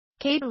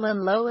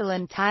Catelynn Lowell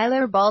and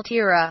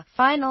Baltierra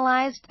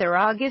finalized their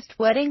August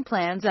wedding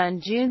plans on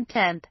June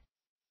 10.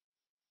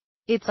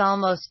 It's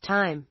almost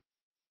time.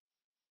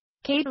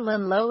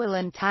 Catelynn Lowell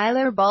and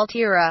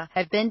Baltierra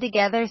have been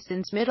together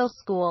since middle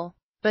school,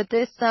 but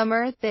this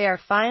summer they are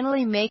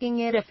finally making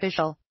it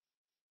official.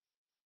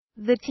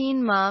 The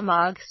Teen Mom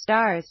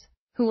stars,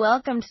 who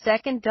welcomed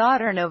second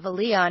daughter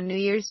Novalee on New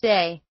Year's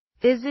Day,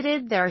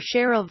 visited their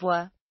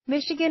Charlevoix,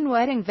 Michigan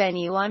wedding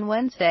venue on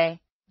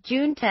Wednesday,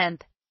 June 10.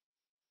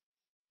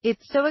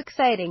 It's so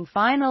exciting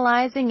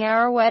finalizing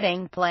our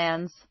wedding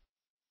plans.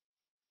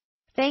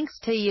 Thanks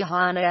to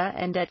Johanna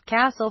and at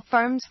Castle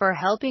Farms for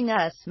helping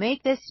us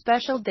make this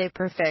special day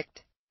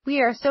perfect.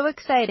 We are so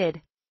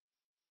excited.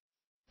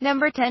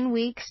 Number 10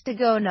 weeks to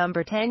go.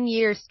 Number 10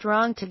 years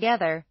strong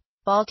together.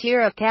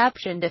 Baltierra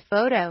captioned a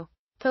photo,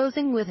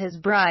 posing with his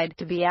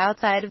bride-to-be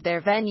outside of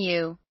their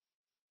venue.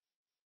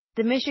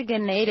 The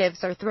Michigan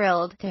natives are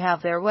thrilled to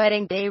have their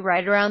wedding day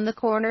right around the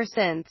corner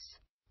since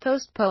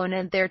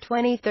postponed their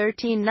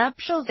 2013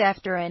 nuptials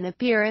after an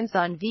appearance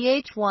on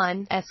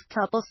VH1's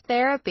Couples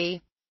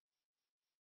Therapy.